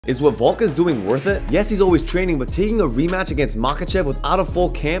Is what Volk is doing worth it? Yes, he's always training, but taking a rematch against Makhachev without a full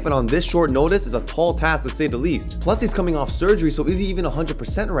camp and on this short notice is a tall task to say the least. Plus, he's coming off surgery, so is he even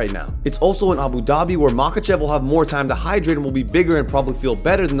 100% right now? It's also in Abu Dhabi, where Makhachev will have more time to hydrate and will be bigger and probably feel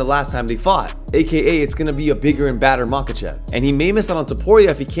better than the last time they fought. AKA, it's gonna be a bigger and badder Makhachev. And he may miss out on Topuria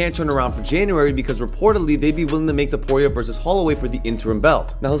if he can't turn around for January, because reportedly they'd be willing to make Topuria versus Holloway for the interim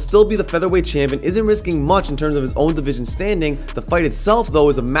belt. Now, he'll still be the featherweight champion, isn't risking much in terms of his own division standing. The fight itself, though,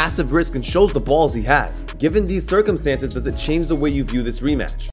 is a massive risk and shows the balls he has. Given these circumstances, does it change the way you view this rematch?